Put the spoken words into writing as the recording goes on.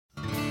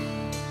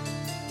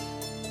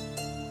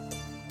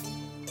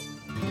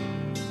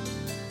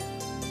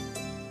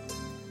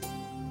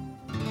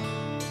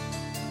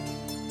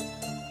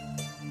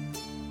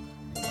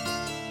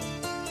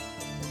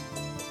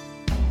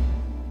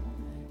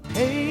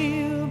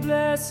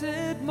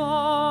blessed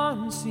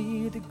morn,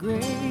 see the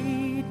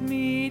great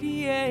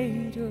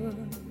mediator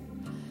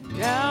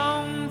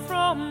down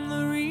from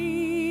the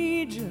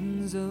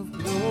regions of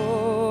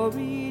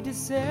glory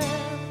descend.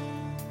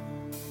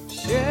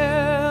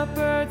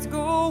 Shepherds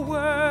go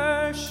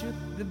worship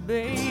the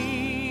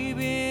babe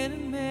in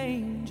a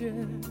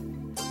manger,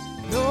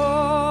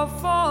 nor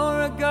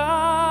for a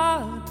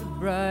God the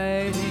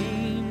bright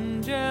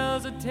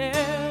angels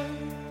attend.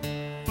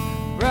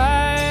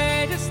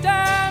 Brightest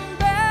and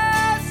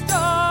best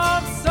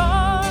of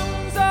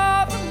songs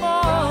of the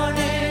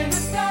morning,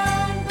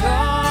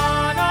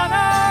 dawn on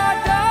our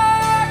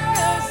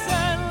darkness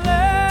and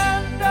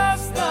lend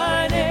us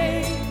thy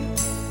name.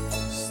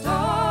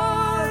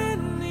 Star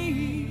in the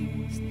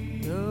east,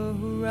 the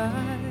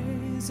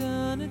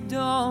horizon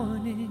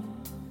adorning,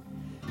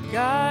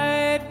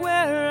 guide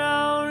where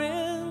our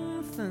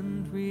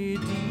infant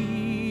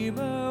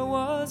Redeemer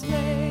was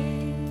laid.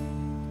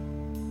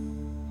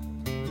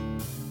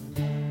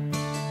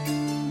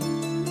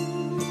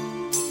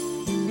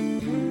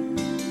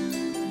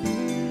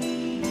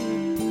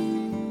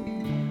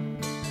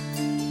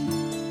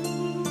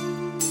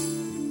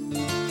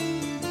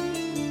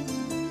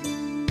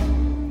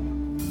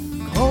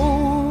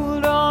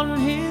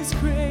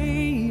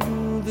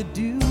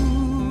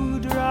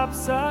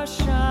 Are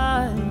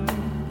shining,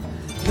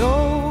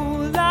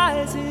 low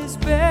lies his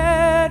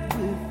bed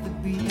with the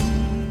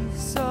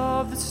beasts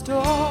of the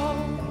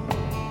storm.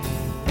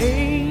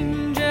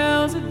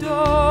 Angels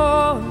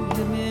adore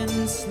him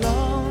in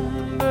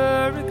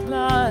slumber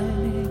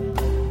reclining,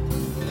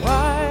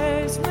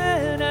 wise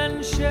men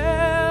and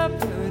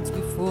shepherds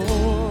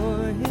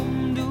before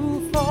him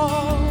do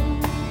fall.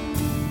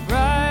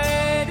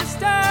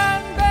 Brightest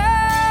and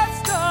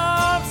best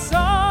of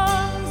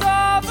songs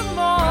of the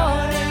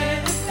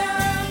morning,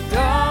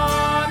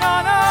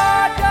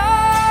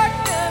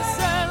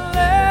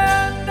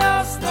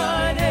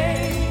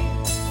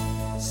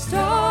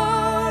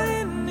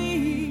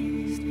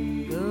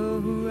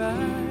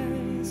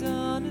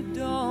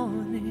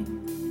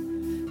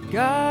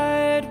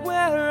 guide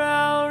where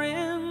our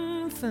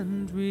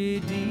infant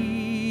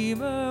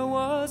Redeemer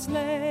was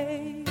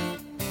laid.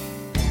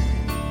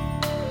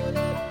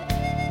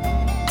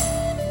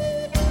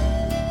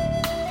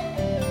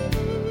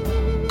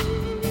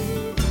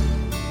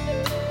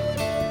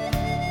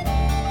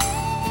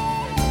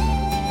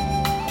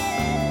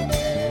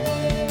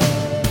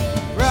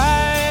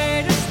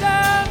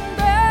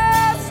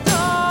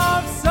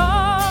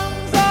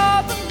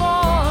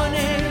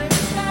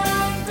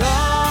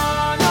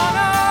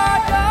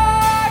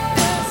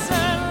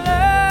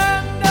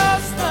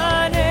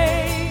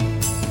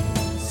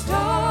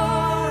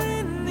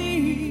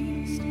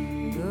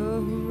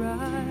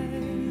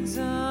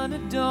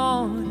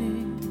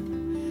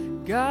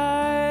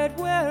 Guide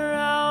where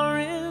our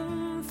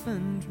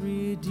infant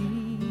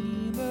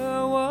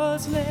Redeemer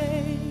was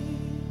laid.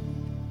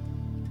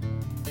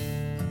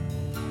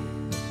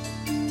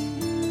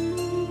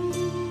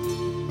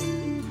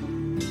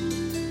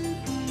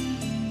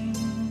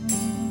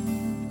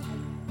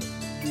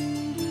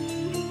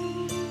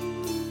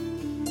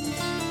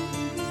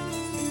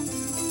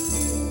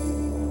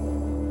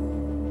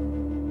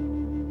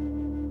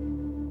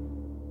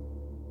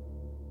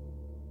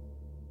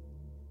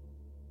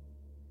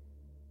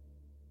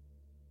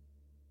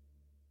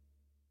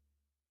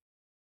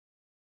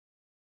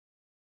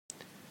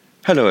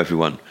 Hello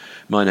everyone,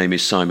 my name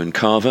is Simon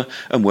Carver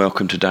and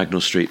welcome to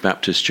Dagnall Street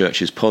Baptist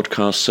Church's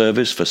podcast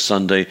service for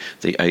Sunday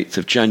the 8th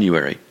of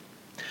January.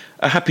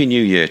 A Happy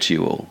New Year to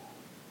you all.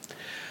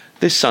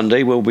 This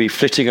Sunday we'll be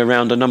flitting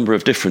around a number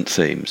of different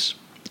themes.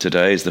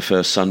 Today is the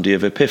first Sunday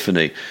of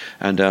Epiphany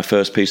and our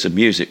first piece of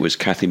music was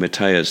Kathy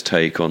Matea's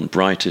take on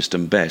Brightest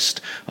and Best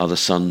Are the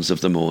Sons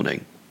of the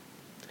Morning.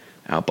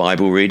 Our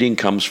Bible reading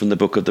comes from the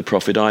book of the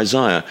prophet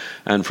Isaiah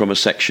and from a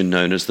section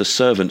known as the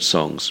Servant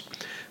Songs.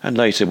 And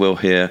later we'll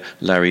hear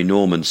Larry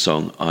Norman's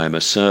song, I Am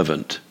a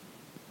Servant.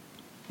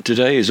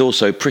 Today is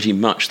also pretty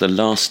much the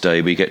last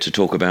day we get to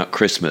talk about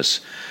Christmas,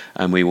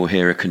 and we will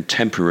hear a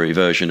contemporary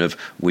version of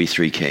We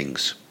Three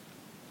Kings.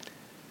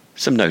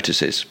 Some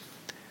notices.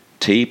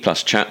 Tea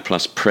plus chat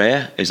plus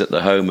prayer is at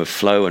the home of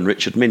Flo and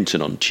Richard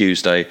Minton on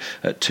Tuesday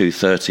at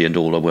 2:30 and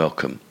all are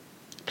welcome.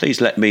 Please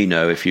let me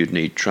know if you'd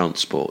need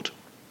transport.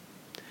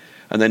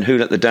 And then Who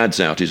Let the Dads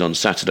Out is on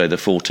Saturday the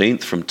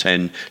 14th from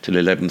 10 till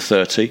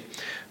 11:30.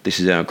 This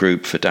is our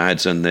group for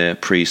dads and their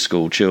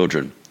preschool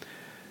children.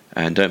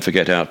 And don't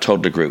forget our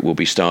toddler group will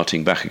be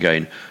starting back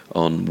again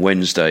on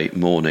Wednesday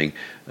morning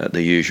at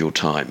the usual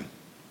time.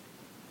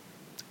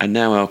 And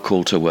now our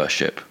call to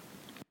worship.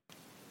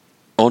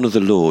 Honour the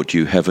Lord,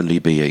 you heavenly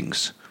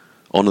beings.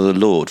 Honour the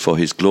Lord for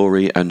his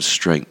glory and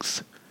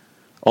strength.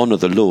 Honour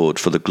the Lord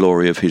for the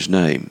glory of his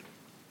name.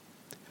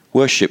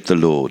 Worship the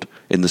Lord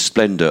in the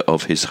splendour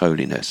of his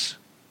holiness.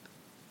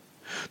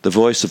 The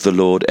voice of the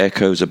Lord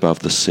echoes above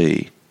the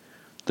sea.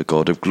 The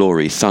God of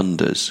glory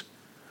thunders.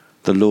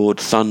 The Lord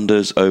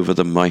thunders over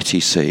the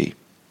mighty sea.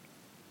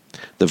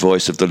 The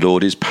voice of the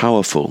Lord is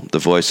powerful. The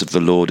voice of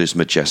the Lord is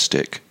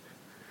majestic.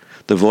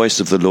 The voice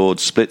of the Lord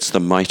splits the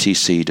mighty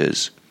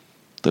cedars.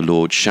 The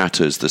Lord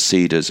shatters the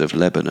cedars of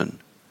Lebanon.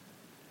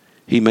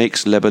 He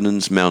makes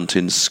Lebanon's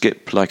mountains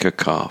skip like a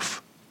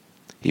calf.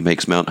 He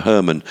makes Mount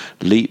Hermon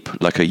leap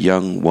like a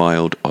young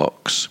wild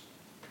ox.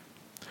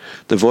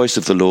 The voice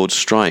of the Lord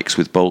strikes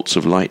with bolts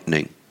of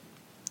lightning.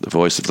 The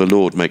voice of the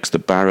Lord makes the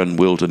barren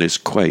wilderness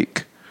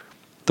quake.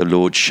 The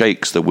Lord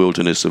shakes the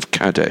wilderness of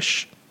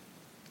Kadesh.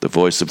 The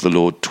voice of the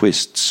Lord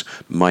twists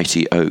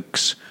mighty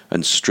oaks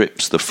and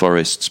strips the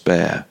forests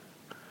bare.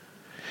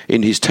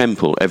 In his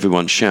temple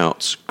everyone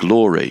shouts,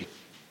 "Glory!"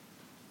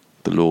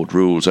 The Lord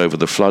rules over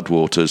the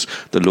floodwaters.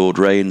 The Lord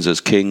reigns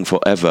as king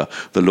forever.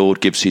 The Lord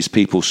gives his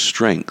people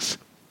strength.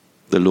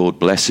 The Lord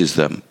blesses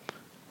them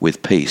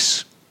with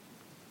peace.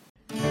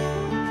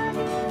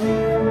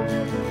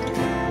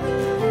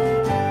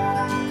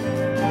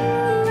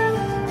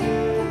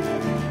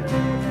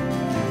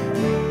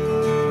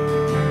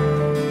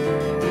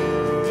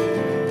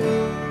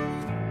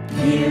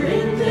 Here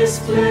in this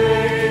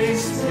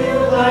place,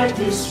 till light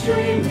is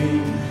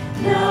streaming.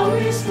 Now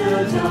is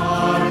the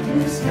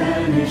darkness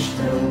vanished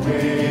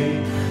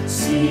away.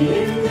 See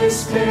in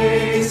this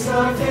space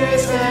our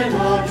fears and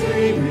our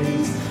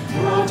dreamings,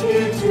 brought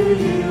here to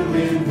you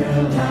in the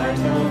light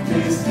of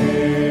this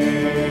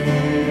day.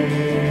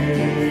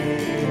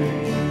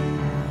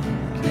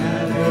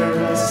 Gather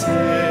us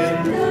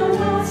in the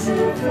lost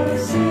and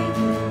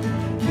forsaken.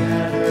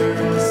 Gather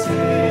us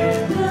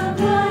in the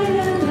blind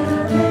and the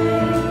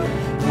lame.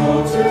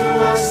 Call to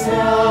us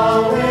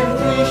now and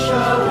we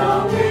shall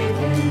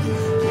awaken.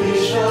 We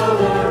shall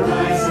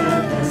arise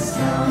at the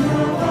sound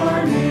of our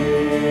name.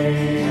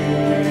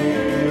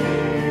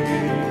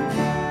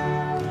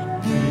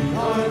 We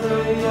are the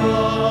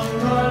young,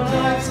 our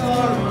lives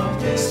are of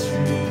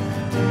history.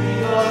 We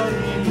are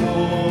the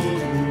old,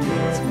 who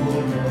yet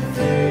full of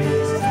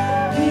faith.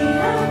 We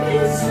have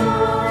been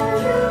sung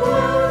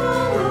throughout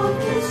all of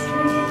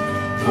history,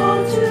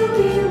 called to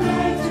be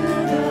right to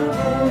the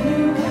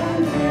holy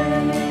one day.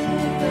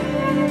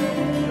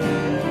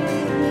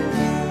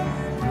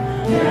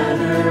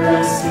 Gather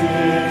us in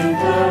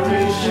the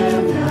rich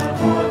and the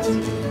haughty.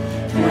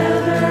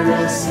 Gather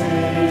us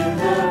in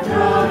the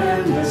proud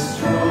and the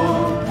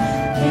strong.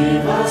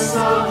 Give us a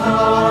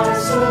heart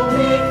so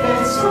weak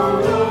and so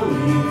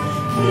lowly.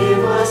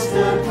 Give us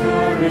the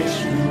courage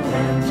to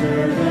enter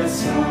the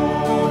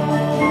song.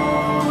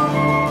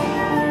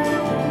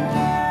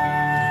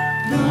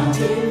 Not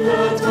in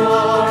the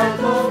dark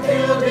of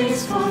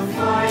buildings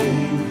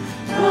confining,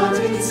 not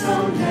in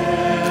some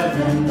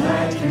heaven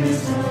light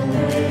is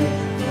away.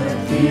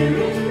 Here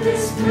in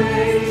this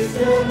place,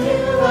 the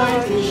new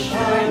light is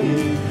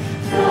shining.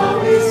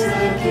 Now is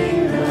the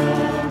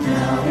kingdom,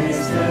 now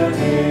is the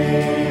day.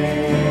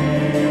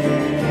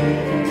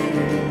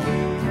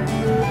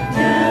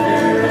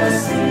 Gather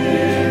us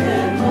in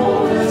and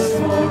hold us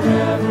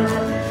forever.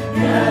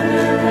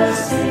 Gather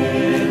us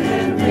in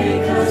and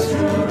make us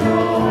your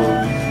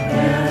own.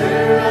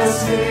 Gather us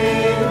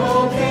in,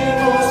 all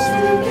peoples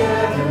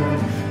together.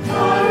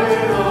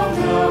 Fire of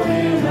love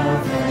in our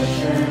flesh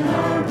and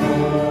our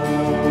bones.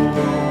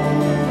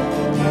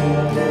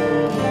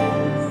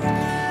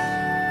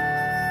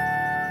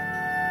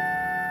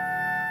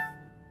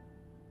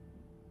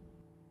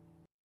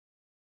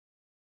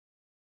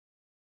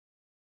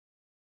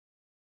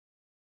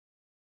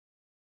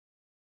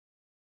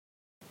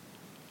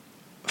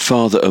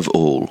 Father of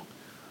all,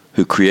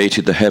 who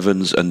created the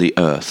heavens and the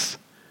earth,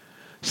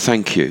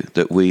 thank you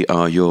that we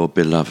are your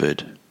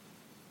beloved.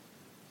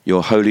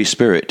 Your Holy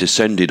Spirit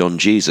descended on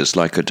Jesus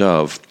like a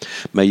dove.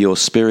 May your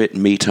Spirit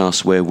meet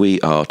us where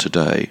we are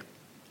today.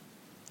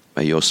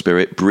 May your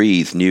Spirit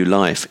breathe new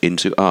life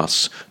into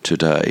us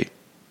today.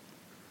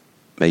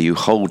 May you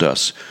hold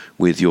us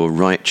with your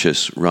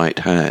righteous right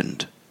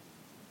hand.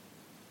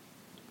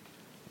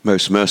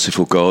 Most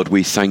merciful God,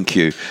 we thank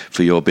you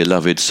for your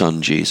beloved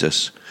Son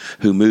Jesus,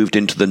 who moved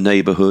into the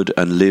neighborhood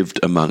and lived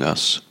among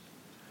us.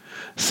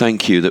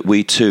 Thank you that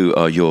we too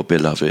are your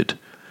beloved.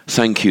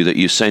 Thank you that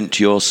you sent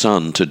your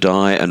Son to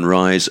die and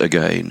rise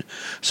again,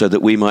 so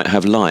that we might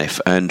have life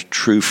and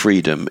true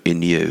freedom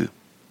in you.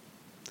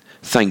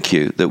 Thank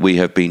you that we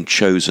have been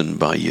chosen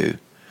by you,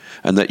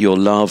 and that your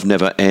love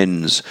never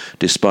ends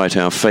despite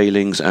our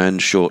failings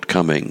and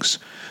shortcomings.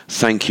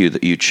 Thank you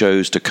that you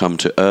chose to come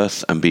to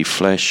earth and be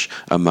flesh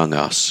among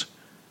us.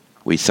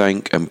 We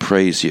thank and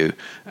praise you,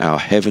 our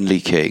heavenly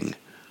King.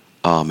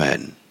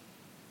 Amen.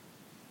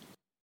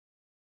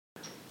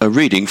 A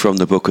reading from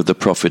the book of the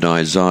prophet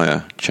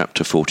Isaiah,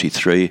 chapter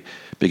 43,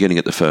 beginning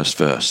at the first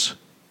verse.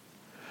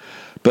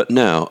 But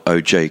now,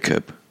 O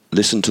Jacob,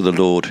 listen to the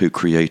Lord who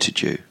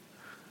created you.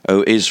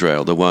 O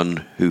Israel, the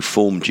one who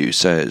formed you,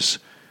 says,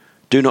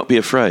 do not be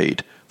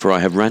afraid, for I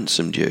have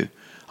ransomed you.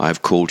 I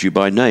have called you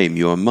by name,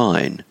 you are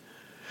mine.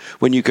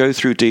 When you go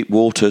through deep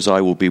waters,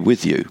 I will be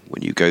with you.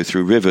 When you go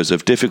through rivers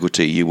of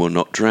difficulty, you will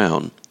not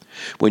drown.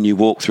 When you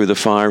walk through the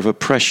fire of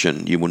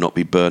oppression, you will not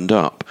be burned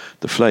up.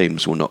 The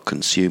flames will not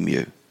consume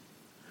you.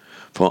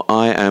 For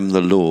I am the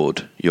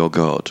Lord, your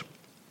God,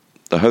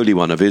 the Holy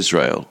One of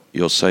Israel,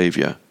 your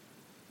Saviour.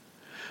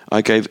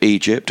 I gave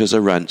Egypt as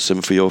a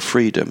ransom for your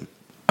freedom.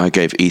 I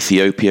gave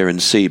Ethiopia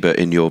and Seba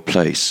in your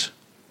place.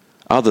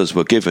 Others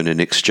were given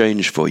in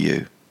exchange for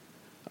you.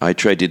 I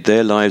traded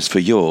their lives for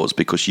yours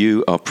because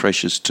you are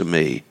precious to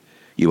me.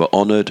 You are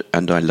honored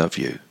and I love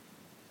you.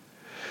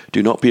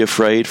 Do not be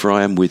afraid, for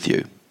I am with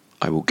you.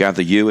 I will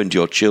gather you and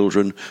your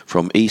children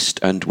from east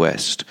and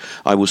west.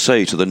 I will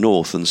say to the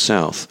north and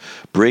south,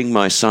 bring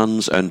my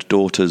sons and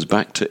daughters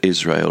back to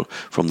Israel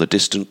from the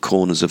distant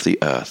corners of the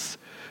earth.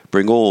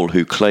 Bring all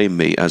who claim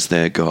me as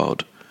their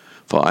God,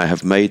 for I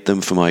have made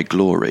them for my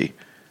glory.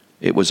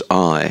 It was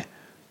I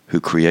who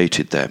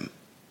created them.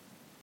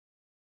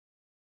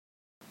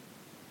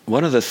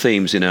 One of the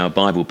themes in our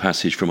Bible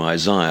passage from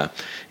Isaiah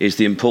is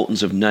the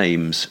importance of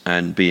names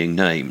and being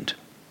named.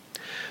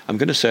 I'm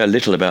going to say a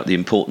little about the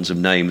importance of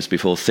names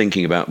before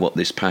thinking about what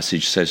this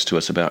passage says to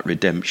us about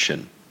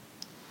redemption.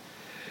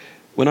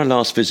 When I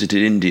last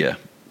visited India,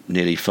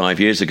 nearly 5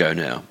 years ago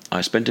now,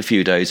 I spent a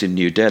few days in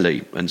New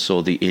Delhi and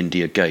saw the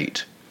India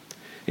Gate.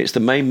 It's the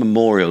main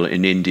memorial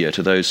in India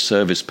to those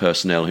service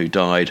personnel who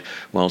died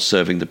while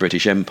serving the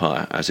British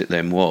Empire, as it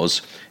then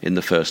was, in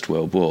the First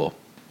World War.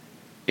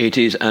 It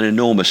is an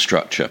enormous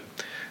structure,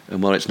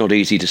 and while it's not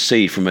easy to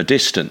see from a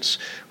distance,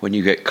 when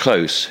you get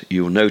close,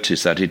 you'll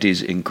notice that it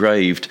is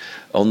engraved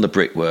on the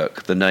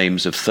brickwork the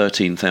names of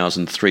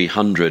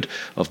 13,300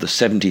 of the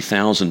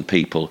 70,000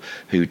 people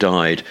who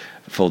died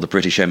for the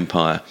British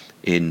Empire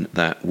in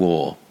that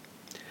war.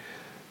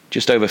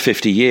 Just over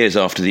 50 years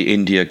after the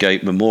India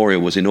Gate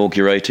Memorial was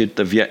inaugurated,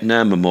 the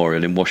Vietnam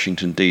Memorial in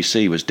Washington,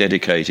 D.C. was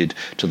dedicated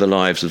to the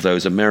lives of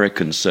those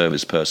American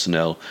service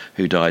personnel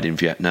who died in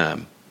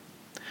Vietnam.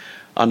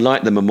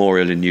 Unlike the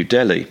memorial in New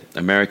Delhi,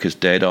 America's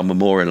dead are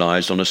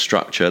memorialised on a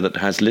structure that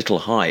has little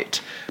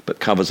height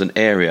but covers an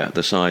area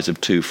the size of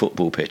 2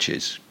 football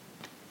pitches.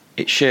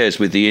 It shares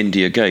with the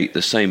India Gate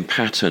the same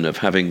pattern of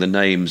having the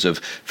names of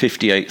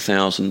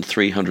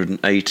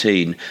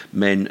 58,318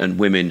 men and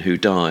women who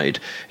died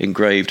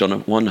engraved on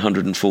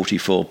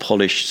 144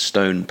 polished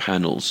stone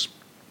panels.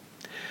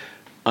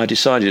 I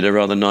decided a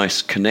rather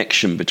nice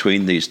connection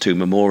between these 2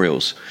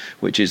 memorials,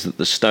 which is that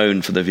the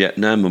stone for the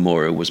Vietnam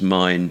Memorial was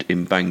mined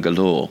in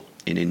Bangalore,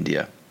 in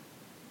India.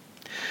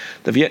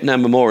 The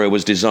Vietnam Memorial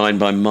was designed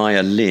by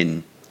Maya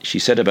Lin. She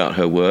said about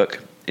her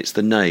work, it's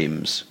the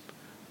names.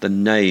 The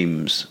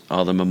names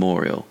are the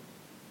memorial.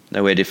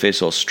 No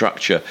edifice or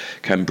structure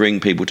can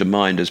bring people to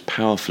mind as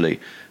powerfully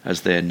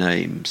as their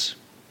names.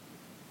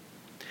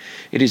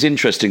 It is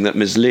interesting that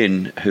Ms.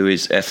 Lin, who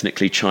is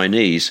ethnically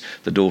Chinese,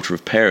 the daughter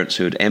of parents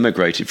who had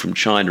emigrated from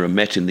China and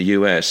met in the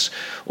US,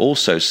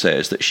 also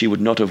says that she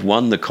would not have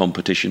won the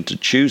competition to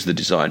choose the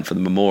design for the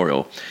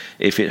memorial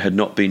if it had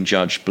not been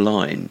judged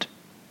blind.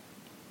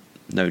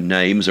 No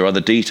names or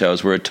other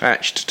details were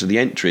attached to the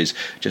entries,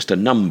 just a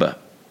number.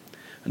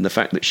 And the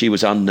fact that she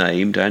was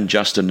unnamed and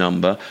just a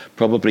number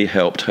probably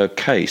helped her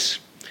case,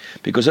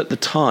 because at the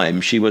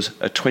time she was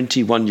a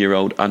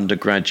 21-year-old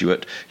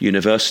undergraduate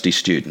university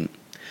student.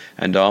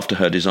 And after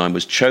her design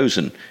was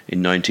chosen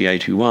in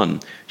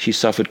 1981, she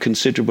suffered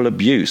considerable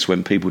abuse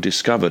when people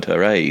discovered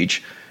her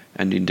age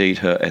and indeed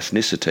her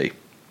ethnicity.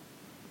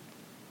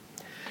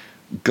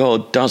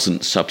 God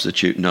doesn't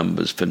substitute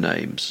numbers for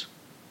names.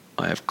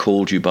 I have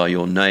called you by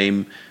your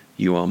name,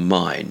 you are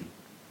mine.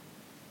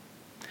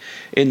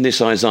 In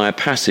this Isaiah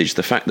passage,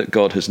 the fact that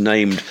God has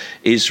named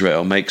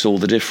Israel makes all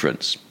the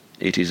difference.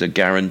 It is a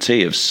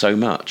guarantee of so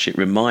much. It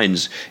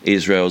reminds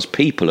Israel's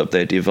people of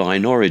their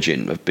divine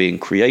origin, of being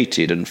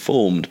created and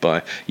formed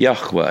by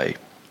Yahweh.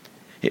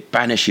 It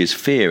banishes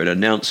fear and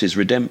announces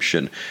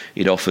redemption.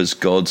 It offers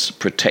God's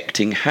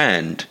protecting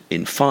hand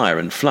in fire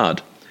and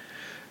flood.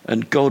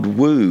 And God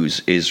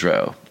woos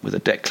Israel with a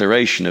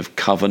declaration of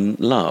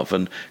covenant love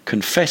and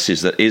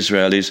confesses that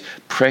Israel is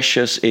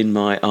precious in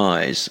my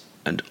eyes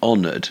and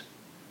honoured,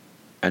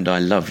 and I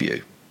love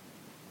you.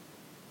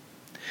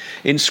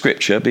 In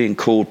Scripture, being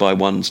called by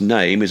one's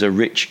name is a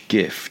rich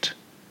gift.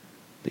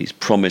 These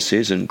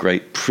promises and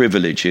great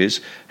privileges,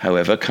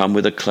 however, come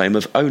with a claim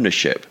of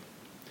ownership.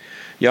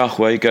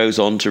 Yahweh goes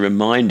on to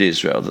remind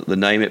Israel that the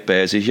name it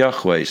bears is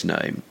Yahweh's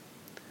name.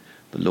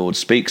 The Lord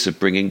speaks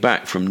of bringing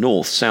back from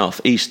north, south,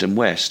 east and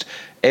west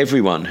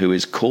everyone who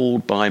is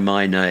called by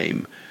my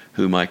name,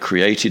 whom I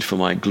created for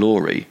my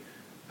glory,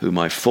 whom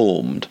I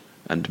formed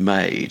and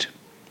made.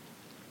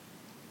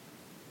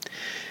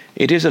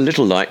 It is a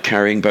little like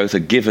carrying both a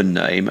given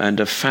name and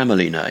a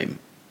family name.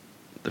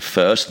 The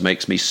first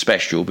makes me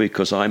special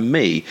because I'm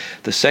me.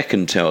 The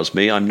second tells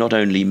me I'm not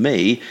only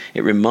me,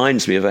 it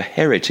reminds me of a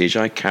heritage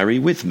I carry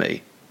with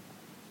me.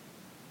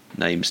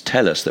 Names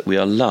tell us that we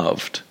are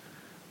loved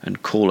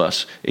and call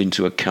us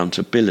into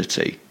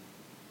accountability.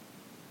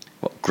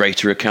 What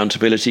greater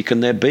accountability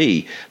can there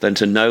be than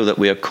to know that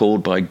we are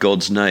called by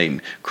God's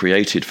name,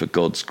 created for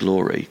God's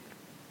glory?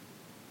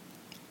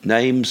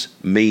 Names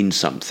mean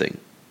something.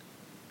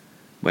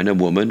 When a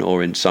woman,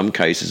 or in some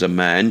cases a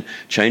man,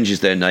 changes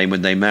their name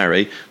when they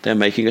marry, they're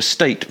making a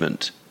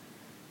statement.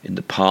 In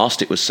the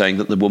past, it was saying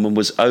that the woman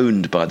was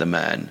owned by the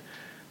man.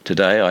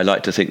 Today, I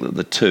like to think that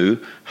the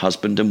two,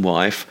 husband and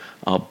wife,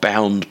 are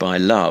bound by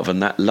love,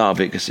 and that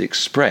love is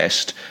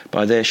expressed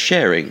by their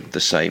sharing the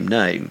same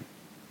name.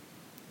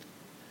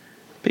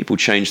 People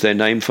change their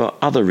name for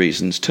other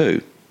reasons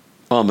too.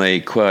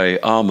 Kwame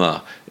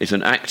Kwei-Armah is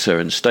an actor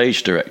and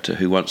stage director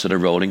who once had a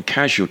role in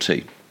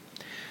Casualty.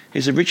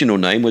 His original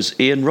name was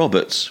Ian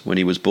Roberts when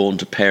he was born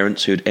to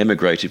parents who had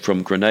emigrated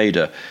from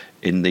Grenada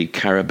in the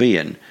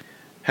Caribbean.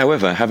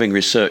 However, having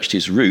researched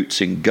his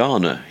roots in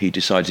Ghana, he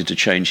decided to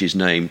change his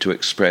name to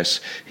express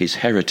his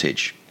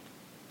heritage.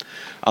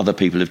 Other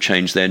people have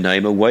changed their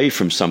name away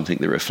from something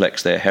that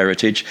reflects their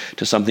heritage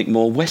to something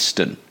more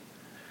Western.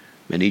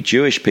 Many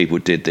Jewish people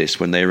did this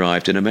when they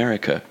arrived in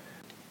America.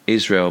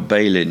 Israel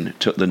Balin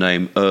took the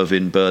name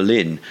Irving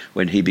Berlin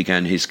when he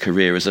began his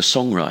career as a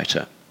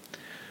songwriter.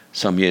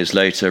 Some years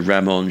later,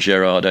 Ramon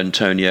Gerard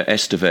Antonio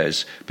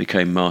Estevez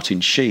became Martin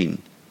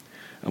Sheen.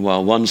 And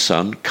while one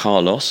son,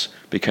 Carlos,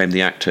 became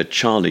the actor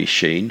Charlie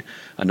Sheen,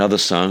 another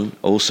son,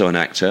 also an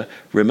actor,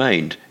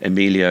 remained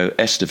Emilio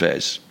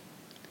Estevez.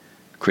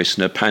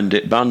 Krishna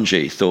Pandit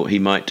Bunji thought he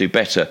might do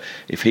better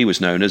if he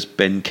was known as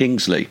Ben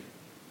Kingsley.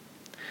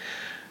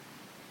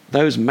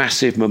 Those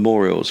massive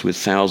memorials with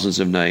thousands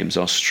of names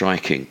are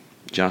striking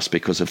just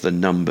because of the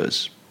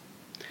numbers.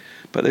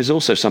 But there's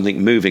also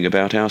something moving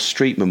about our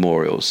street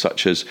memorials,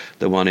 such as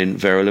the one in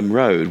Verulam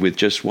Road with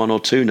just one or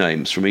two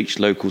names from each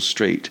local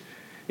street,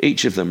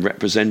 each of them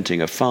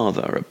representing a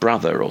father, a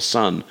brother or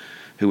son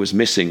who was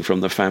missing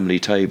from the family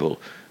table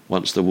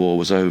once the war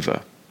was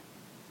over.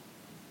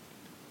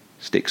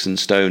 Sticks and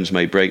stones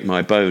may break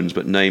my bones,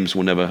 but names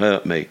will never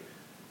hurt me.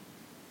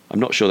 I'm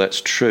not sure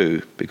that's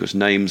true, because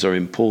names are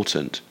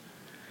important.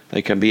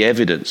 They can be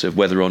evidence of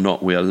whether or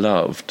not we are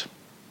loved.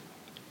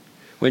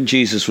 When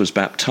Jesus was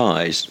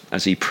baptized,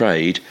 as he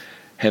prayed,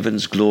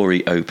 heaven's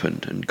glory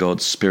opened and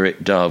God's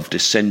spirit dove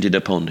descended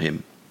upon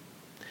him.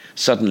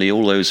 Suddenly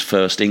all those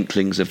first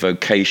inklings of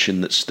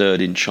vocation that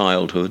stirred in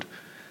childhood,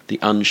 the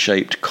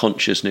unshaped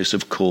consciousness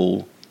of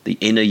call, the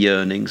inner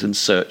yearnings and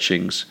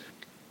searchings,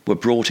 were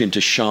brought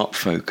into sharp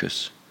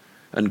focus,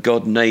 and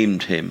God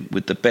named him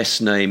with the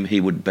best name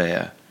he would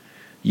bear.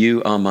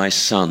 You are my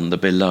Son, the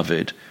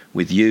beloved.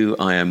 With you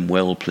I am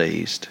well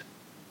pleased.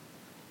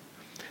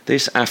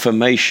 This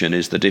affirmation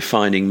is the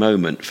defining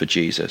moment for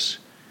Jesus.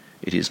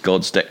 It is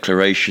God's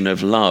declaration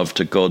of love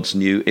to God's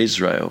new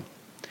Israel.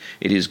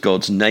 It is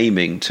God's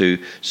naming to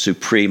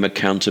supreme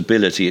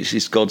accountability. It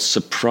is God's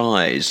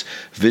surprise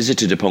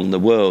visited upon the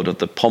world of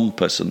the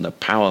pompous and the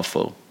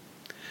powerful.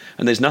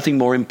 And there's nothing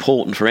more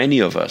important for any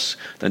of us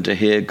than to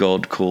hear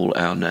God call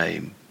our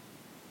name.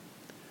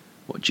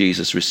 What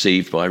Jesus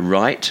received by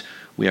right,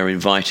 we are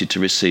invited to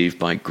receive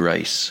by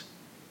grace.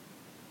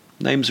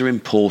 Names are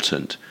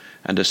important,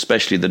 and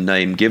especially the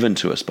name given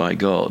to us by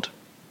God.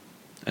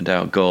 And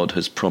our God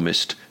has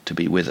promised to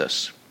be with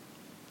us.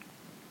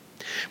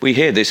 We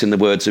hear this in the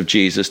words of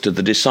Jesus to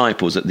the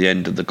disciples at the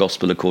end of the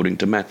Gospel according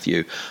to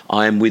Matthew.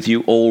 I am with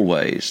you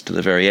always to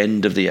the very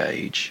end of the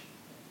age.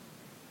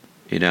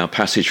 In our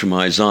passage from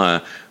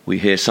Isaiah, we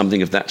hear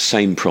something of that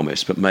same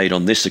promise, but made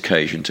on this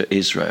occasion to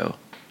Israel.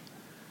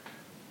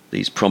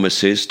 These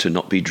promises to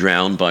not be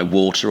drowned by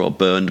water or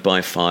burned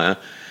by fire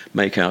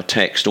make our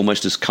text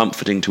almost as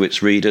comforting to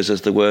its readers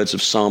as the words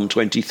of Psalm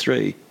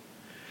 23.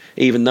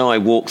 Even though I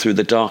walk through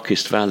the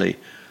darkest valley,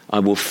 I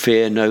will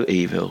fear no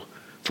evil,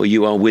 for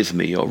you are with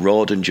me, your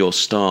rod and your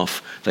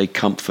staff, they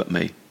comfort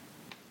me.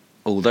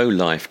 Although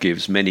life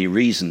gives many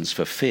reasons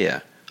for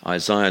fear,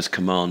 Isaiah's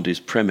command is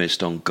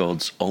premised on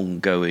God's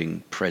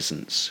ongoing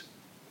presence.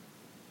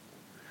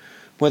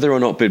 Whether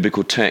or not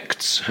biblical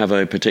texts have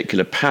a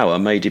particular power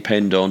may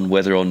depend on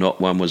whether or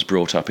not one was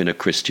brought up in a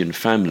Christian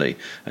family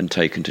and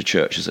taken to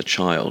church as a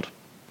child.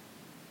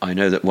 I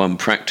know that one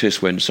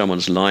practice when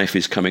someone's life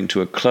is coming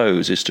to a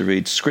close is to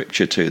read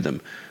scripture to them,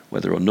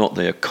 whether or not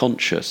they are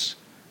conscious.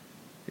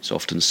 It's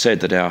often said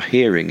that our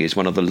hearing is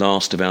one of the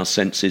last of our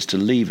senses to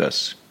leave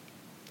us.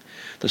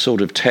 The sort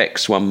of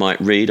texts one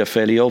might read are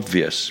fairly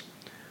obvious.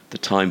 The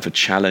time for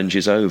challenge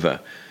is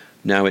over.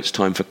 Now it's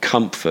time for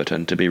comfort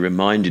and to be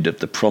reminded of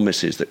the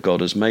promises that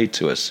God has made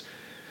to us.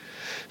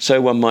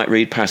 So one might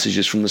read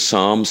passages from the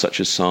Psalms such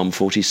as Psalm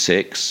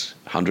 46,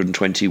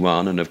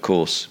 121 and of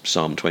course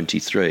Psalm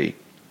 23.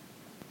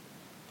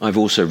 I've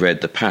also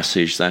read the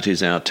passage that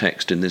is our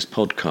text in this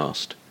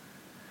podcast.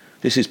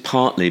 This is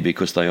partly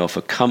because they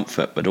offer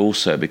comfort, but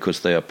also because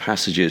they are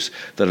passages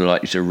that are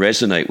likely to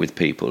resonate with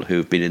people who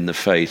have been in the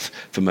faith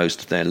for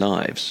most of their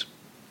lives.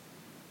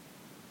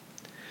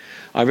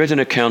 I read an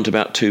account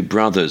about two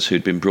brothers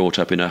who'd been brought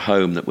up in a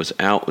home that was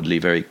outwardly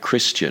very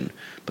Christian,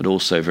 but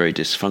also very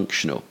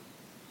dysfunctional.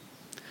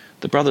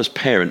 The brothers'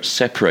 parents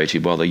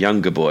separated while the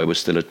younger boy was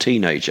still a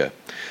teenager,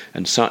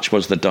 and such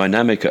was the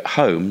dynamic at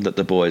home that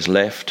the boys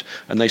left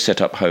and they set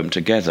up home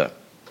together.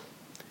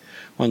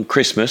 One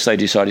Christmas they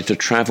decided to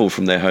travel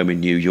from their home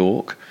in New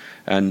York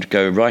and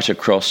go right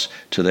across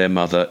to their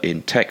mother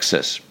in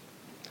Texas.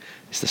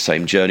 It's the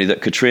same journey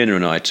that Katrina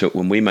and I took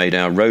when we made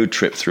our road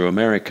trip through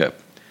America.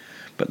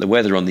 But the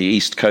weather on the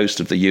east coast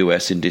of the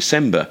US in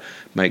December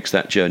makes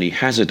that journey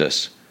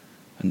hazardous,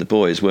 and the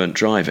boys weren't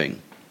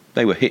driving.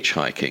 They were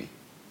hitchhiking.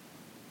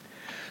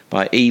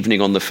 By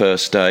evening on the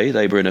first day,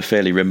 they were in a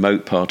fairly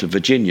remote part of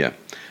Virginia,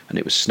 and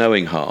it was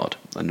snowing hard.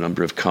 The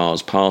number of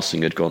cars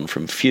passing had gone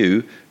from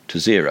few to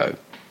zero.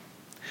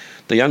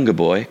 The younger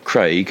boy,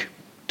 Craig,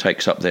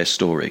 takes up their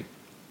story.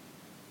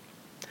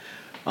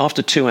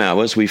 After 2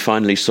 hours, we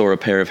finally saw a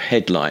pair of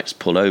headlights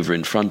pull over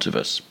in front of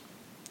us.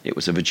 It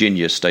was a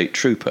Virginia state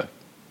trooper.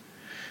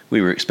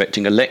 We were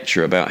expecting a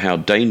lecture about how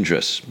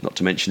dangerous, not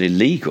to mention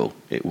illegal,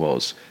 it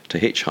was to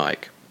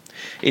hitchhike.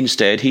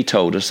 Instead, he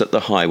told us that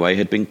the highway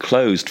had been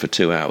closed for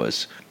 2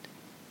 hours,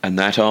 and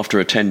that after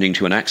attending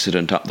to an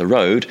accident up the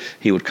road,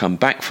 he would come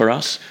back for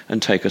us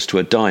and take us to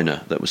a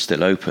diner that was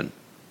still open.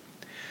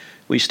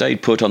 We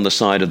stayed put on the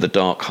side of the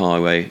dark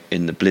highway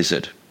in the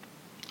blizzard.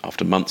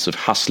 After months of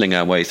hustling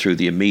our way through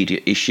the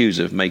immediate issues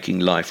of making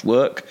life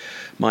work,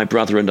 my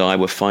brother and I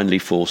were finally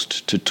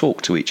forced to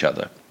talk to each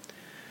other.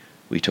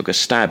 We took a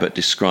stab at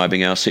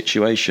describing our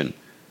situation,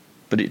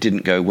 but it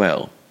didn't go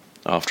well,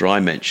 after I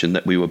mentioned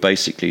that we were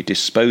basically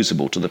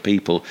disposable to the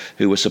people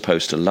who were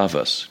supposed to love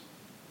us.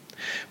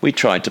 We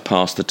tried to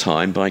pass the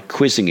time by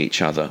quizzing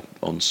each other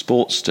on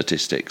sports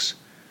statistics.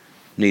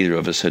 Neither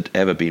of us had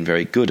ever been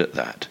very good at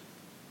that.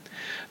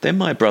 Then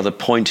my brother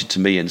pointed to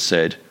me and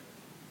said,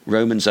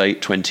 Romans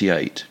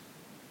 8:28.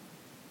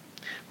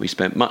 We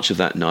spent much of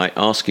that night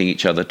asking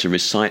each other to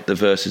recite the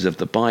verses of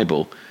the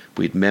Bible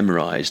we'd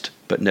memorized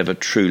but never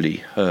truly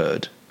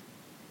heard.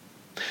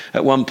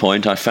 At one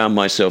point I found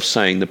myself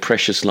saying the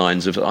precious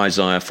lines of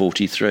Isaiah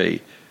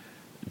 43.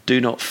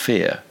 Do not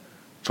fear,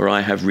 for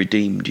I have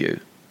redeemed you.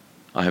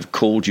 I have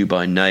called you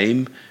by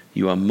name,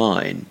 you are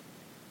mine.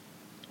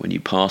 When you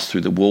pass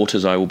through the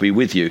waters, I will be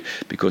with you,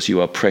 because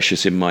you are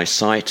precious in my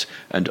sight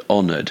and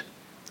honoured,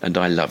 and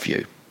I love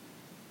you.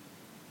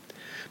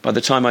 By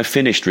the time I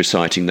finished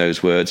reciting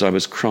those words, I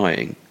was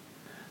crying.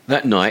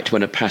 That night,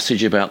 when a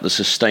passage about the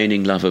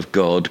sustaining love of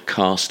God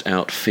cast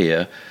out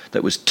fear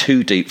that was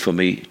too deep for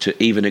me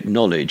to even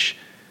acknowledge,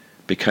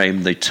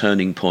 became the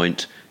turning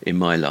point in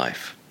my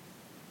life.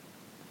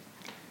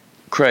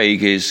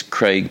 Craig is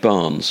Craig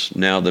Barnes,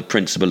 now the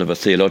principal of a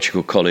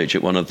theological college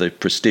at one of the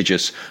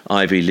prestigious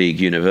Ivy League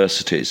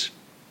universities.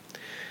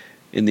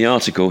 In the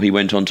article, he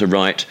went on to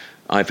write,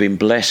 I've been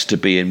blessed to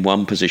be in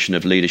one position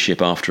of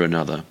leadership after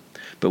another.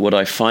 But what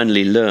I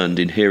finally learned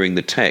in hearing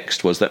the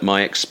text was that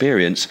my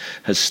experience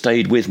has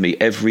stayed with me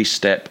every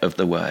step of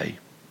the way.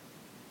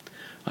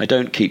 I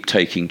don't keep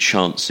taking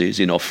chances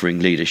in offering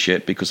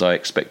leadership because I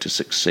expect to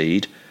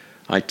succeed.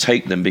 I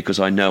take them because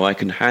I know I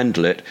can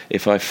handle it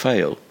if I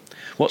fail.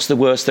 What's the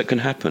worst that can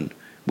happen?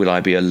 Will I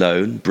be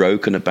alone,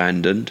 broke and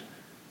abandoned?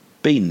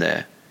 Been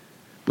there.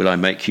 Will I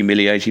make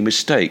humiliating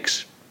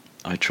mistakes?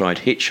 I tried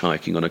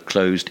hitchhiking on a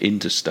closed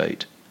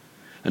interstate.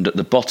 And at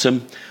the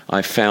bottom,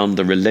 I found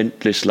the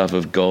relentless love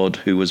of God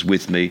who was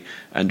with me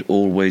and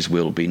always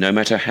will be, no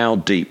matter how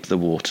deep the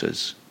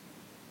waters.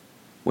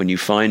 When you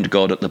find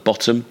God at the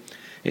bottom,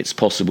 it's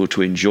possible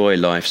to enjoy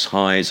life's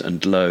highs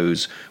and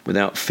lows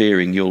without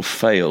fearing you'll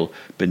fail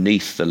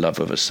beneath the love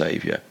of a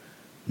Saviour.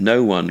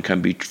 No one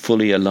can be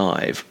fully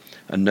alive,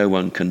 and no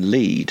one can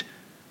lead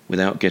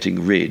without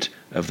getting rid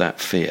of that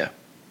fear.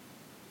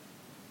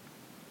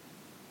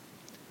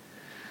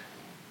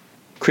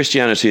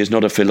 Christianity is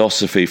not a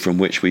philosophy from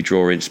which we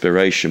draw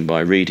inspiration by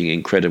reading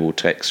incredible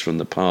texts from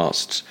the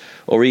past,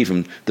 or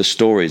even the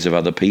stories of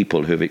other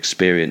people who have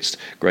experienced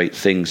great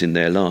things in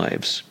their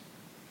lives.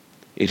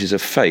 It is a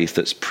faith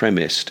that's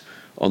premised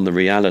on the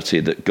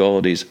reality that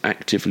God is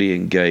actively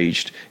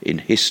engaged in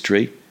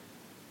history,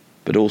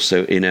 but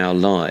also in our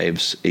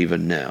lives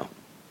even now.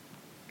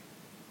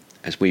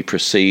 As we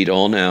proceed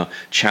on our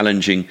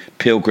challenging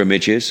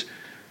pilgrimages,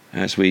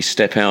 as we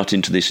step out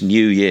into this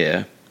new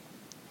year,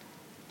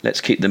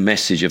 let's keep the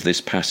message of this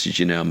passage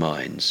in our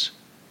minds.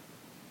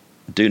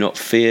 Do not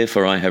fear,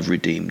 for I have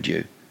redeemed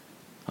you.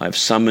 I have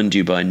summoned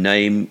you by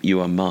name,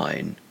 you are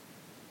mine.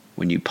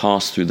 When you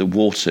pass through the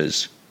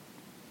waters,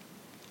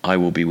 I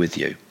will be with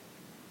you.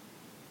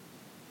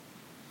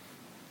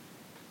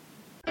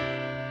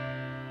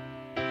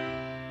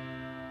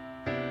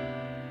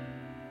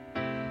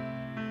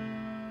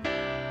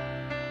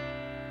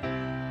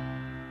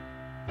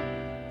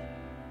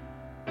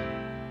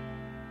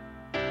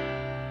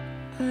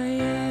 I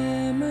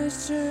am a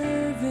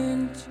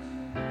servant,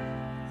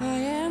 I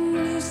am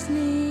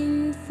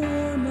listening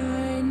for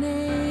my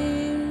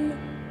name.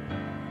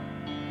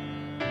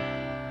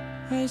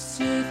 I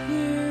sit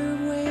here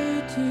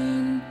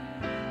waiting,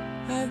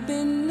 I've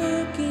been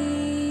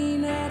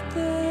looking at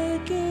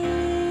the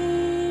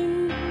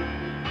game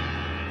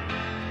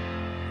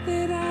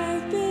that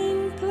I've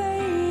been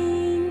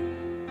playing,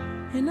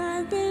 and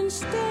I've been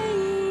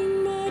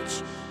staying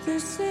much the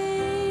same.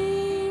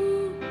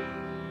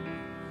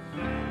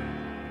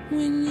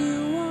 When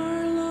you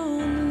are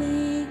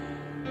lonely,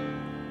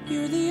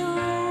 you're the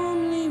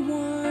only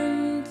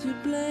one to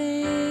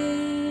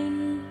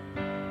blame.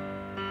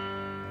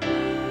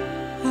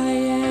 I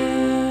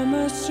am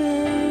a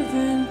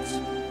servant,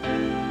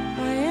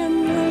 I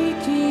am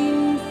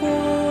waiting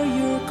for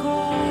your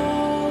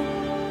call.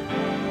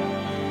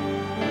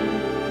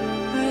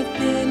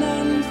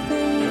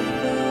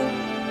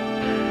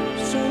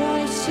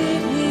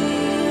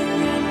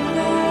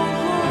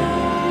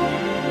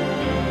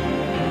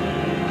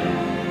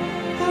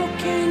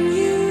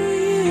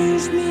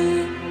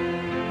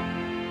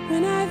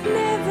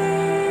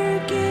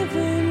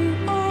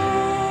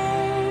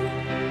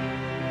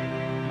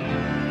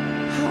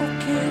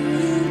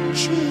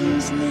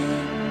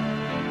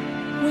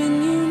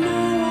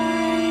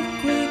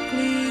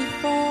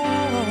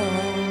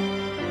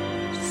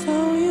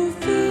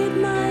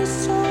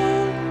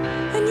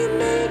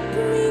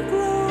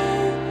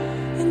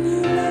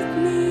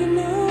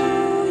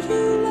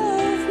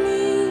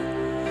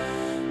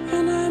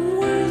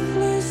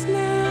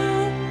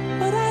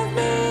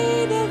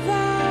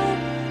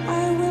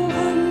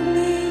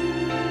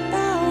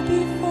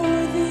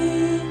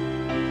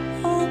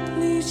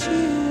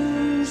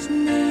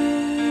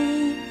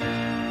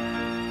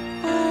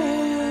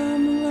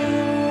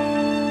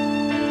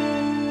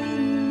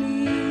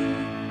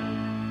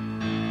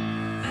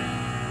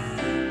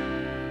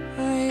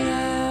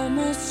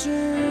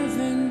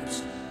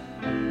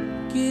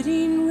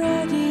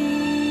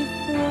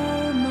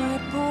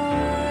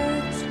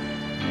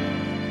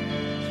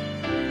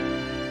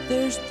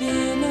 there's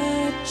been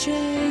a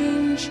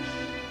change,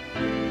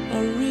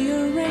 a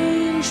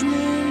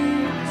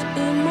rearrangement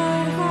in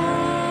my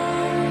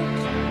heart.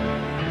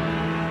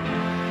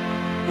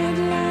 At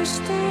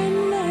last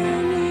I'm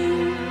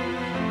learning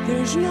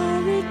there's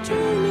no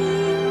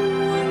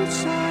returning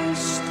once I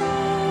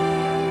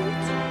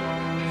start.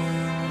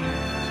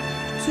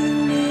 To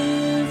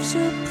live's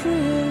a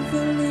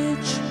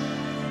privilege,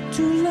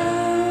 to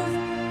love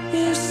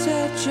is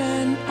such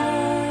an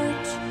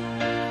art,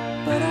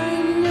 but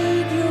I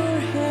need your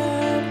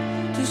help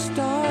to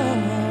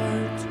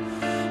start.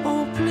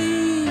 Oh,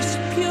 please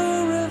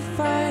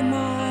purify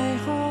my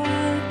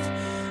heart.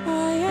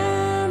 I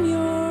am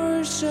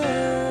your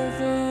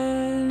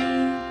servant.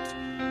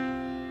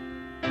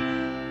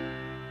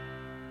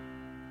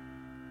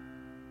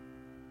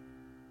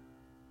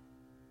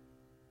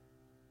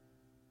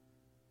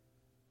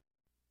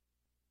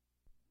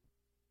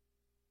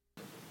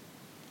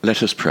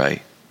 Let us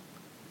pray.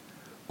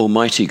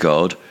 Almighty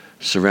God,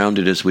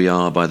 surrounded as we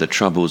are by the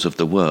troubles of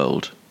the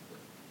world,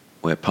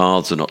 where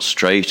paths are not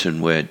straight and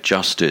where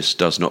justice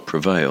does not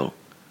prevail,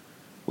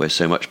 where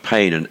so much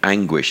pain and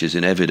anguish is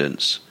in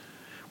evidence,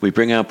 we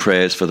bring our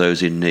prayers for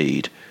those in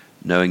need,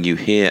 knowing you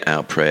hear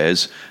our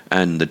prayers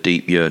and the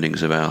deep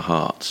yearnings of our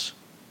hearts.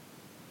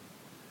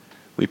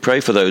 We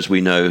pray for those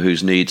we know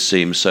whose needs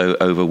seem so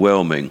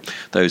overwhelming,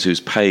 those whose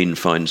pain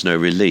finds no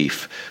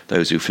relief,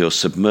 those who feel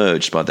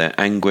submerged by their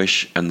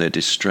anguish and their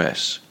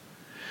distress.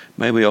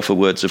 May we offer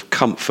words of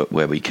comfort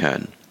where we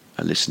can,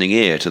 a listening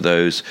ear to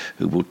those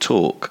who will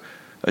talk,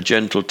 a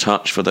gentle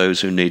touch for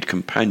those who need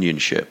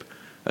companionship,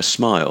 a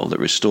smile that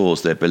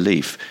restores their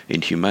belief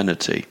in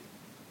humanity.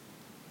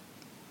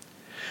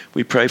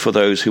 We pray for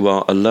those who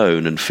are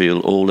alone and feel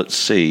all at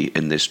sea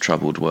in this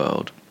troubled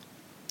world,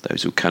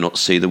 those who cannot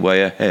see the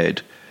way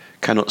ahead,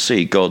 cannot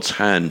see God's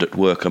hand at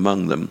work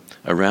among them,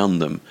 around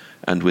them,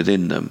 and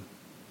within them.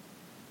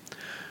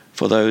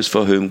 For those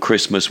for whom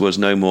Christmas was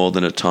no more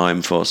than a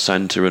time for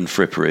Santa and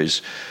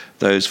fripperies,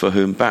 those for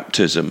whom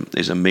baptism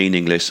is a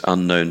meaningless,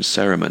 unknown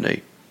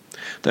ceremony,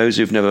 those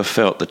who've never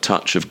felt the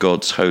touch of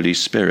God's Holy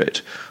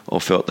Spirit,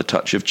 or felt the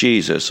touch of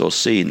Jesus, or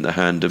seen the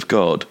hand of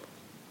God,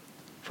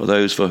 for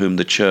those for whom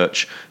the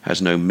church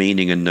has no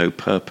meaning and no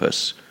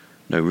purpose,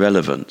 no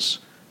relevance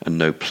and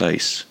no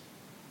place.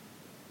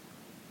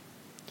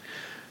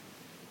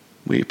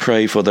 We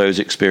pray for those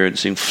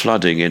experiencing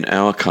flooding in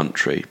our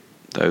country,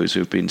 those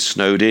who've been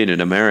snowed in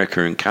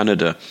America and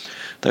Canada,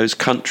 those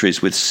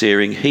countries with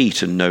searing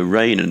heat and no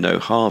rain and no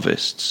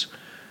harvests,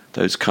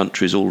 those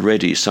countries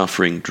already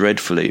suffering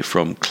dreadfully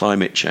from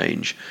climate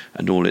change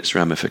and all its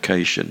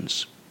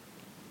ramifications.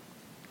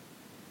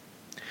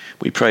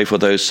 We pray for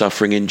those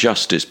suffering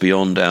injustice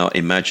beyond our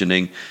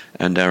imagining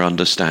and our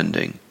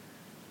understanding,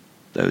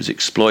 those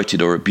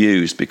exploited or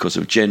abused because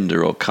of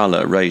gender or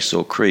colour, race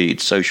or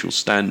creed, social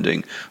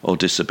standing or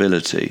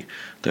disability,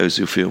 those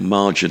who feel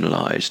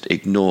marginalised,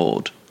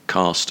 ignored,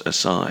 cast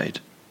aside.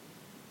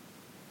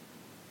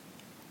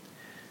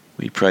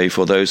 We pray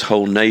for those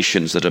whole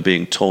nations that are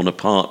being torn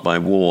apart by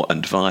war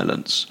and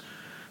violence,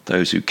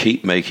 those who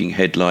keep making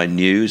headline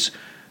news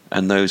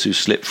and those who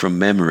slip from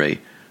memory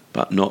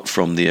but not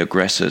from the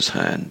aggressor's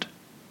hand.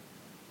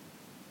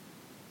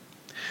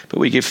 But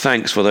we give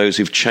thanks for those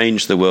who've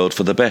changed the world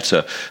for the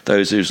better,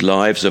 those whose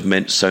lives have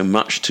meant so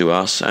much to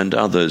us and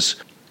others,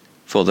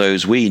 for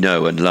those we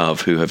know and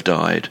love who have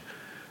died,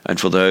 and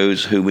for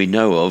those who we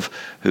know of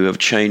who have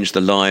changed the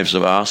lives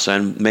of us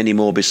and many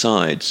more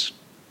besides.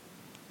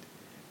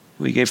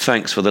 We give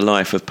thanks for the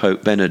life of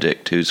Pope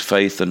Benedict, whose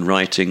faith and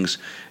writings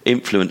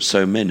influenced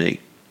so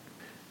many.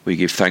 We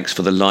give thanks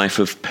for the life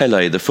of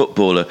Pelé, the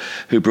footballer,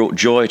 who brought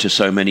joy to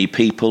so many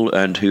people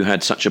and who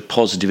had such a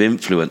positive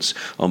influence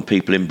on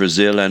people in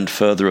Brazil and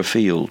further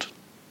afield.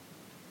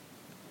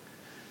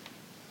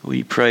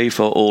 We pray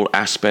for all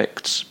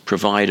aspects,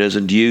 providers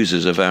and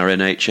users of our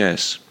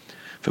NHS,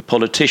 for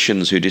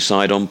politicians who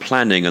decide on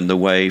planning and the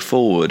way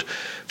forward,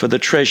 for the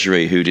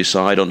Treasury who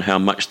decide on how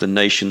much the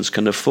nations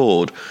can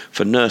afford,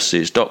 for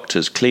nurses,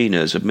 doctors,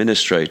 cleaners,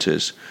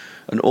 administrators,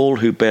 and all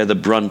who bear the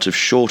brunt of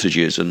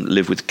shortages and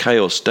live with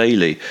chaos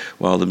daily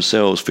while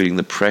themselves feeling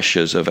the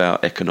pressures of our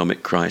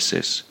economic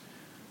crisis,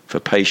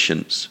 for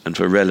patients and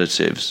for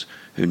relatives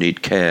who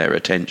need care,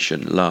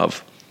 attention,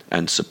 love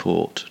and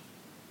support.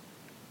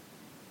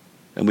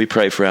 And we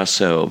pray for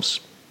ourselves,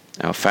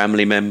 our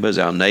family members,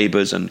 our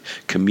neighbours and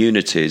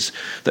communities,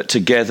 that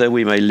together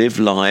we may live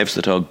lives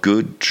that are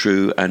good,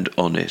 true and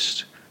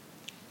honest,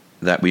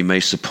 that we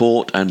may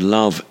support and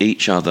love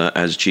each other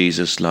as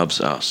Jesus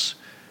loves us,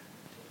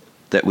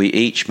 that we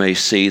each may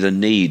see the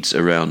needs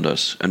around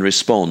us and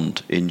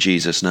respond in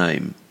Jesus'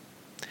 name.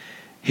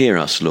 Hear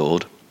us,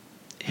 Lord.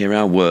 Hear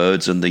our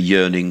words and the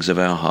yearnings of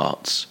our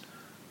hearts.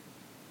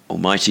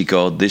 Almighty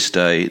God, this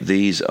day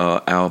these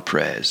are our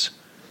prayers.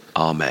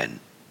 Amen.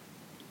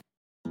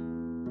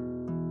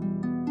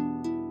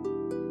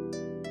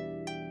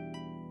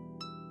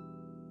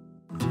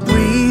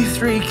 We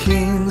three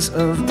kings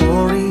of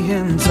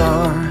Orient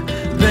are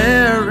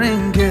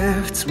bearing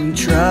gifts, we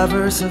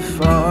traverse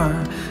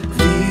afar.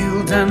 Feel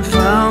field and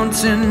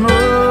fountain,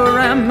 moor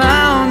and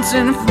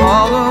mountain,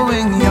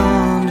 following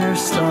yonder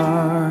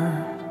star.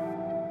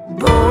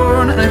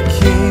 Born a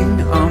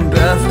king on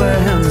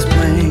Bethlehem's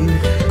plain,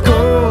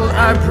 gold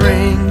I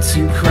bring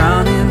to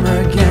crown him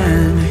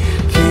again.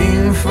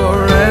 King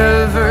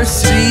forever,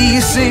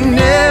 ceasing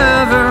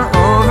never,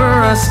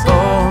 over us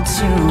all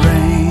to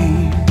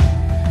reign.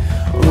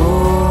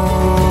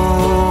 Oh,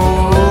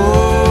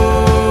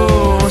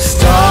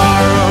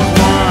 star of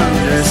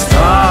wonder,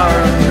 star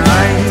of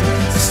night,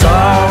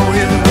 star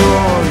with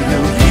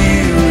royal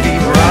beauty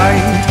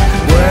bright,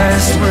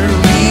 westward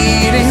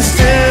leading,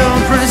 still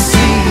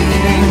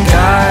proceeding,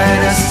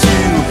 guide us to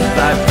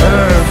thy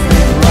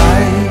perfect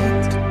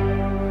light.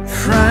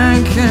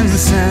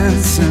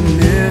 Frankincense and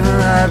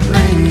myrrh I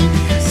bring,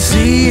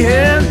 see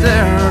him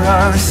there,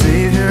 our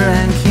Savior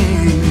and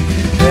King.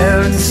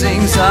 Heaven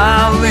sings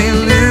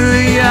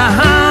hallelujah,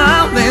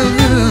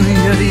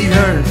 hallelujah, the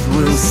earth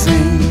will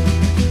sing.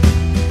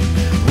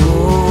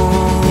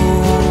 Oh,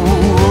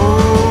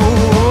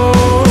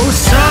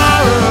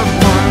 star of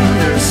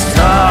wonder,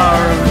 star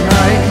of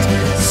night,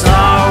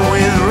 star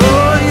with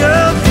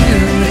royal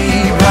beauty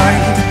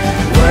bright,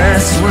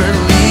 westward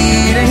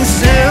leading,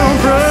 still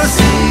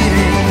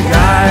proceeding,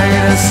 guide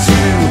us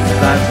to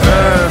thy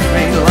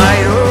perfect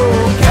light.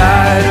 Oh,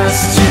 guide us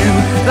to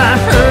thy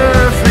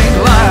perfect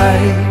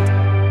light.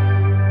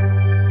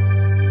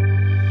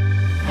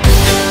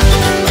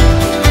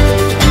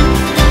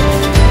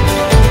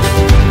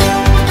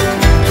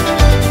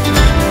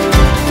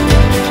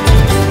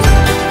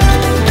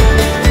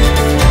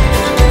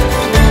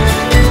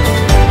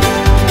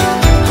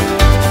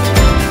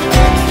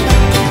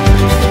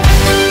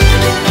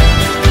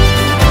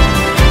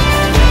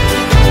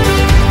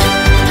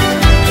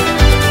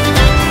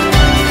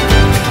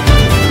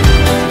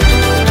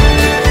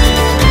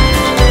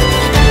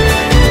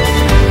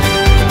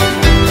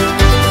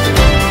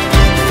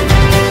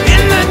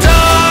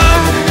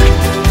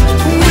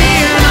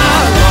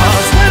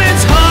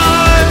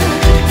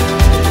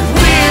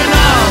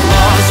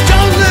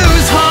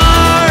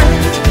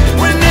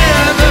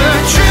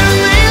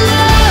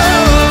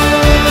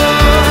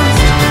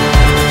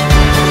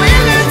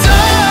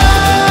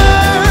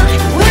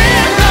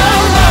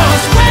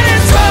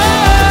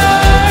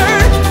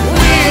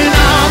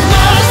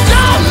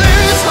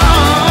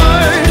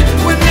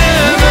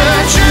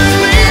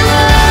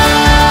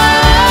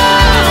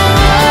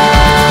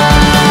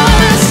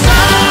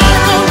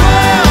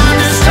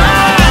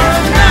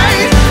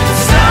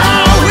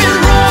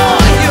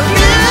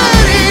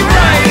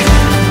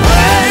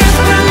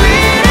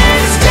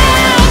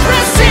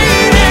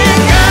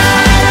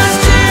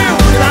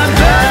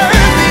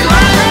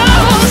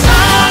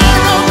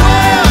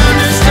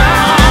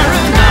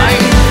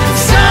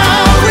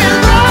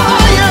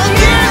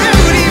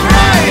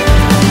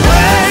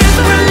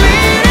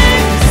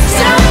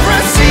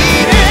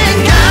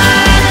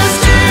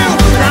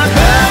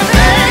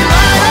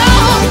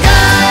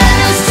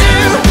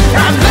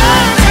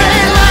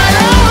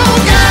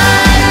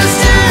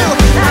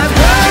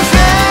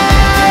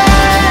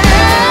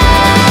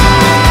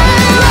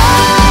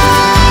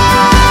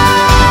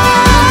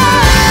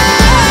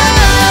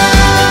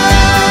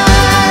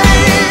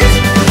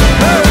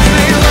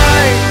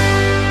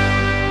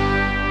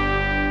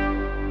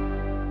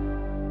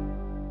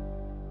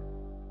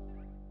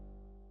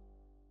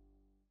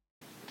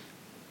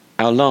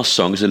 Our last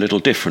song is a little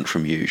different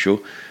from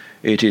usual.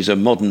 It is a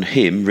modern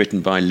hymn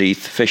written by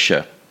Leith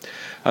Fisher.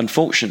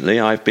 Unfortunately,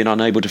 I've been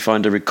unable to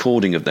find a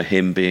recording of the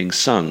hymn being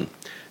sung.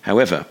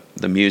 However,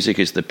 the music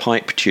is the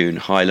pipe tune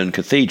Highland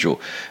Cathedral,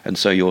 and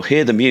so you'll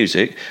hear the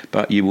music,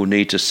 but you will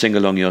need to sing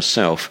along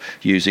yourself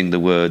using the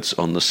words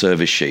on the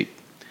service sheet.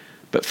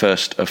 But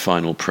first, a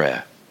final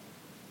prayer.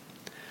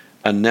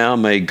 And now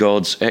may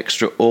God's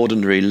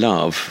extraordinary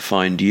love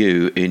find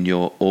you in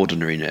your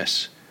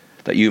ordinariness,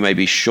 that you may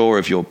be sure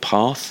of your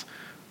path,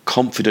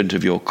 confident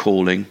of your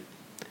calling,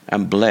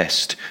 and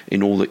blessed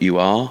in all that you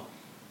are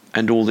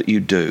and all that you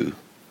do.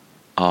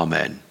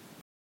 Amen.